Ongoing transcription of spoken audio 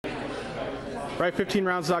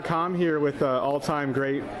Right15rounds.com here with all-time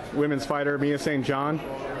great women's fighter Mia St. John.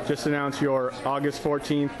 Just announced your August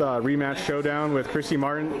 14th rematch showdown with Christy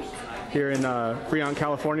Martin here in Friant,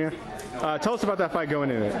 California. Tell us about that fight going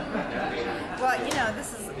in it. Well, you know,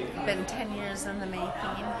 this has been 10 years in the making.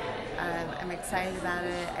 I'm excited about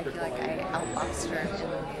it. I feel like I outboxed her in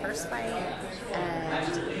the first fight,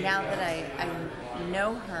 and now that I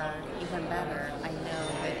know her even better, I know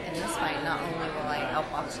that in this fight, not only will I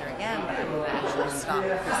outbox her again, but I'm going to actually stop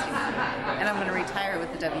Christy, and I'm going to retire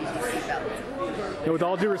with the WBC belt. With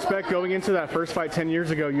all due respect, going into that first fight 10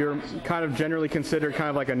 years ago, you're kind of generally considered kind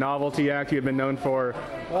of like a novelty act. You had been known for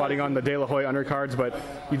fighting on the De La Hoya undercards, but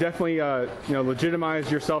you definitely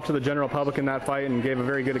legitimized yourself to the general public in that fight and gave a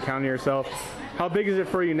very good account of yourself. How big is it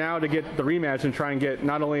for you now to get the rematch and try and get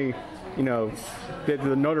not only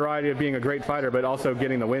the notoriety of being a great fighter, but also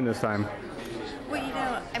getting the win this time? Well, you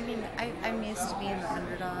know, I mean, I'm used to being the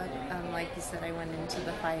underdog. Like you said, I went into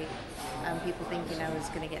the fight, people thinking I was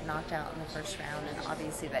going to get knocked out in the first round, and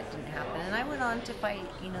obviously that didn't happen. And I went on to fight,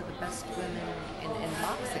 the best women in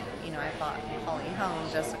boxing. I fought Holly Holm,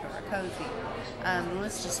 Jessica Rakoczy. The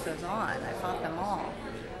list just goes on. I fought them all.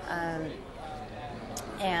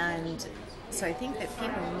 And so I think that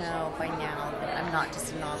people know by now that I'm not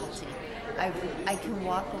just a novelty. I can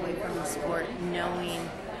walk away from the sport knowing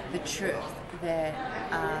the truth that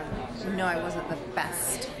no, I wasn't the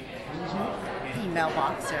best female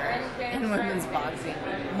boxer in women's boxing,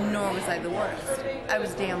 nor was I the worst. I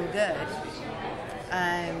was damn good.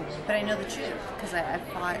 But I know the truth because I've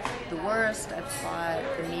fought the worst, I've fought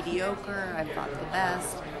the mediocre, I've fought the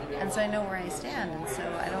best, and so I know where I stand, and so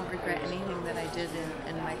I don't regret anything that I did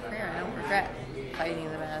in my career. I don't regret fighting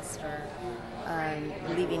the best or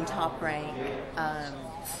leaving top rank.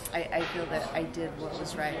 I feel that I did what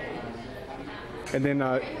was right. And then,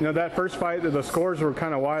 that first fight, the scores were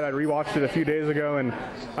kind of wide. I rewatched it a few days ago, and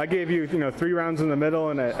I gave you, 3 rounds in the middle,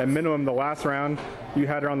 and a minimum the last round. You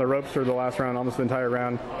had her on the ropes for the last round, almost the entire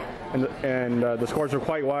round, and the scores were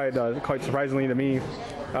quite wide, quite surprisingly to me.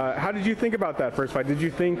 How did you think about that first fight? Did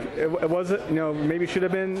you think maybe should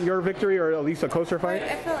have been your victory, or at least a closer fight?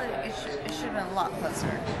 I felt like it should have been a lot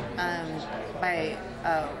closer, by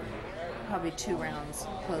probably 2 rounds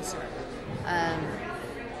closer.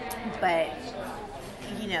 But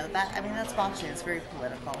that's boxing. It's very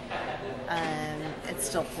political. It's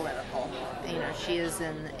still political. She is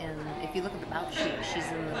in. If you look at the bout sheet, she's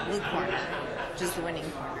in the blue corner, which is the winning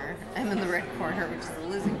corner. I'm in the red corner, which is the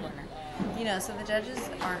losing corner. So the judges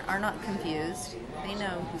are not confused. They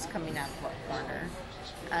know who's coming out of what corner.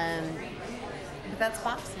 But that's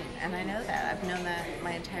boxing, and I know that. I've known that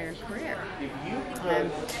my entire career.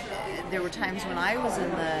 There were times when I was in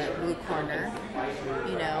the blue corner,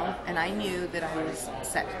 and I knew that I was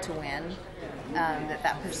set to win,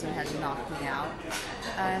 that person had knocked me out.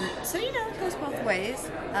 So, it goes both ways.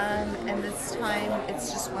 And this time,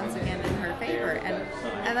 it's just once again in her favor.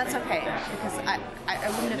 And that's okay, because I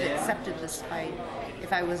wouldn't have accepted this fight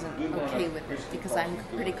if I wasn't okay with it, because I'm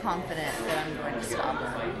pretty confident that I'm going to stop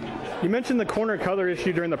her. You mentioned the corner color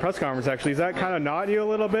issue during the press conference, actually. Does that kind of knot you a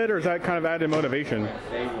little bit, or is that kind of added motivation?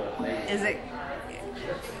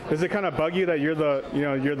 Does it kind of bug you that you're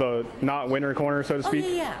the not winner corner, so to speak? Oh,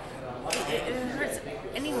 yeah. It hurts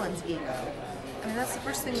anyone's ego. That's the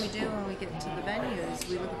first thing we do when we get into the venue is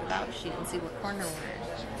we look at the bout sheet and see what corner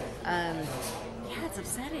we're in. It's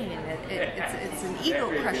upsetting. It's an ego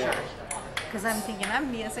crusher. Because I'm thinking,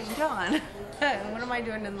 I'm Mia St. John. What am I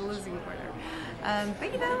doing in the losing corner?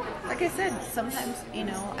 But like I said, sometimes, I'm in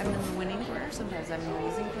the winning corner, sometimes I'm in the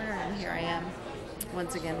losing corner, and here I am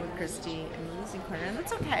once again with Christy in the losing corner, and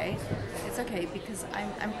that's okay. It's okay because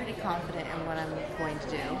I'm pretty confident in what I'm going to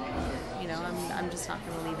do. I'm just not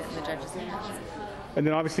going to leave it in the judges' hands. And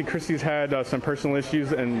then obviously Christy's had some personal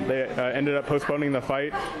issues, and they ended up postponing the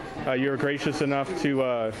fight. You were gracious enough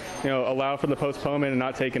to allow for the postponement and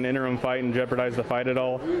not take an interim fight and jeopardize the fight at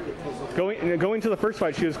all. Going to the first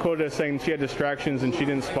fight, she was quoted as saying she had distractions and she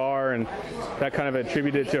didn't spar, and that kind of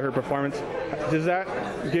attributed to her performance. Does that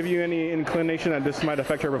give you any inclination that this might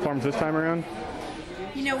affect her performance this time around?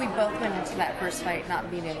 We both went into that first fight not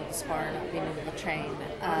being able to spar, not being able to train.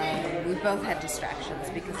 We both had distractions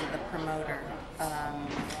because of the promoter.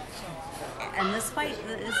 And this fight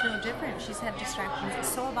is no different. She's had distractions.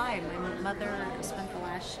 So have I. My mother spent the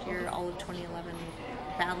last year, all of 2011,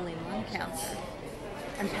 battling lung cancer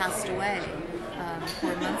and passed away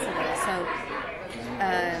 4 months ago. So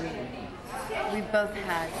we both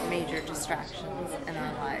had major distractions in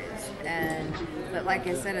our lives. But like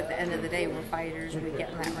I said, at the end of the day, we're fighters. We get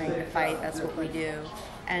in that ring to fight. That's what we do.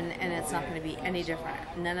 And it's not going to be any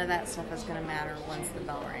different. None of that stuff is going to matter once the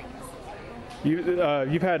bell rings.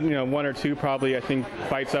 You've had one or two probably, I think,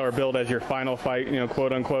 fights that were billed as your final fight,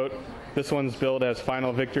 quote unquote. This one's billed as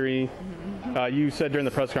final victory. You said during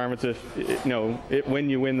the press conference, when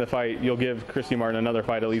you win the fight, you'll give Christy Martin another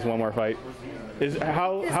fight, at least one more fight.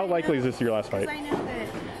 How likely is this your last fight? I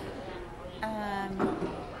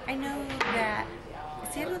know that.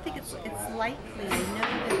 See, I don't think it's likely. I know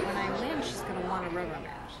that when I win, she's going to want a rubber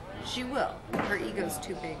match. She will. Her ego's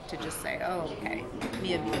too big to just say, "Oh, okay,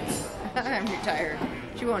 me and me, I'm retired."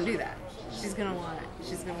 She won't do that. She's going to want it.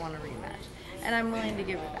 She's going to want a rematch, and I'm willing to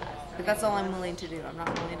give her that. But that's all I'm willing to do. I'm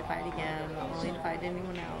not willing to fight again. I'm not willing to fight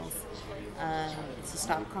anyone else. So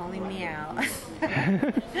stop calling me out.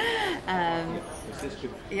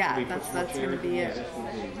 Yeah, that's going to be it.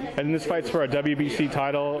 And this fight's for a WBC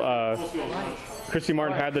title. Christy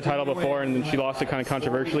Martin had the title before, and then she lost it kind of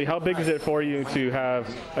controversially. How big is it for you to have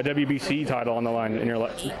a WBC title on the line in your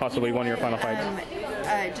possibly one of your final fights?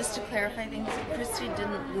 Just to clarify things, Christy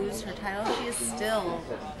didn't lose her title. She is still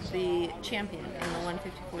the champion in the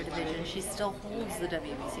 154 division. She still holds the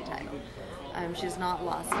WBC title. She has not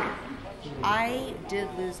lost it. I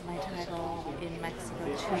did lose my title in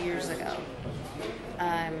Mexico 2 years ago.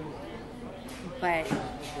 But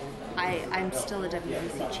I'm still a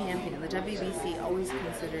WBC champion. The WBC always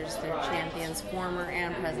considers their champions, former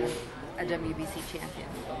and present, a WBC champion.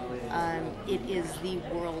 It is the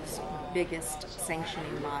world's biggest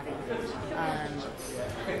sanctioning body.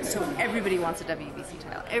 So everybody wants a WBC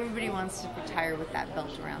title. Everybody wants to retire with that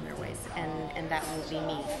belt around their waist, and that will be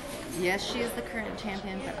me. Yes, she is the current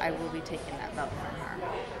champion, but I will be taking that belt from her.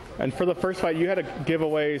 And for the first fight, you had to give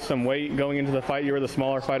away some weight going into the fight. You were the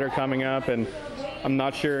smaller fighter coming up, and I'm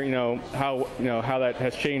not sure, how that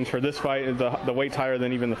has changed for this fight. The weight's higher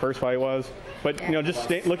than even the first fight was. But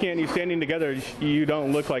just looking at you standing together, you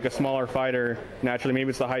don't look like a smaller fighter naturally. Maybe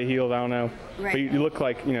it's the high heels, I don't know. Right. But you look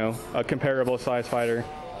like a comparable size fighter.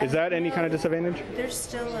 Is that any kind of disadvantage? There's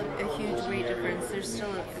still a huge weight difference.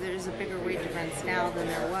 There's a bigger weight difference now than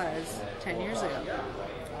there was 10 years ago.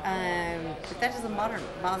 But that doesn't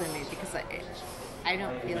bother me because I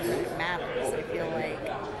don't feel that it matters. I feel like,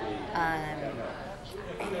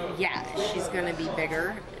 she's going to be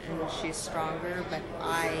bigger and she's stronger, but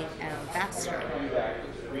I am faster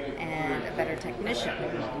and a better technician.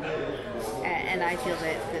 And I feel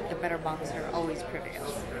that the better boxer always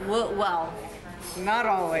prevails. Well, not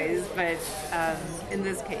always, but in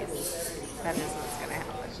this case, that is what's going to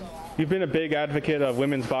happen. You've been a big advocate of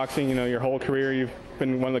women's boxing, your whole career. You've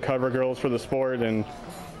been one of the cover girls for the sport, and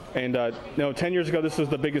 10 years ago, this was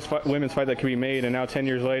the biggest women's fight that could be made, and now 10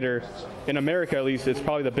 years later, in America at least, it's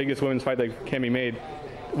probably the biggest women's fight that can be made.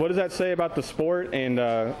 What does that say about the sport, and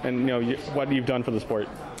what you've done for the sport?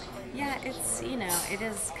 Yeah, it's it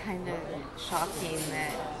is kind of shocking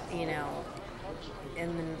that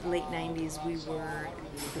in the late 90s, we were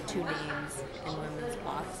the two names in women's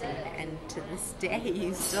boxing, and to this day,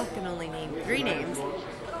 you still can only name three names: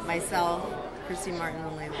 myself, Christy Martin,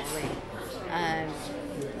 and Layla Lee.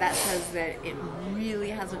 That says that it really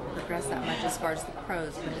hasn't progressed that much as far as the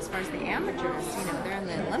pros, but as far as the amateurs, they're in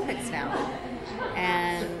the Olympics now,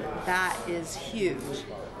 and that is huge.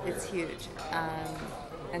 It's huge,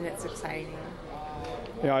 and it's exciting.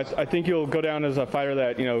 I think you'll go down as a fighter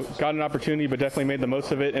that got an opportunity, but definitely made the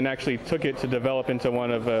most of it, and actually took it to develop into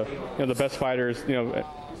one of the best fighters,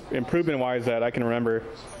 improvement-wise that I can remember.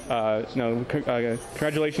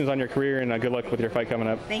 Congratulations on your career, and good luck with your fight coming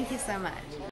up. Thank you so much.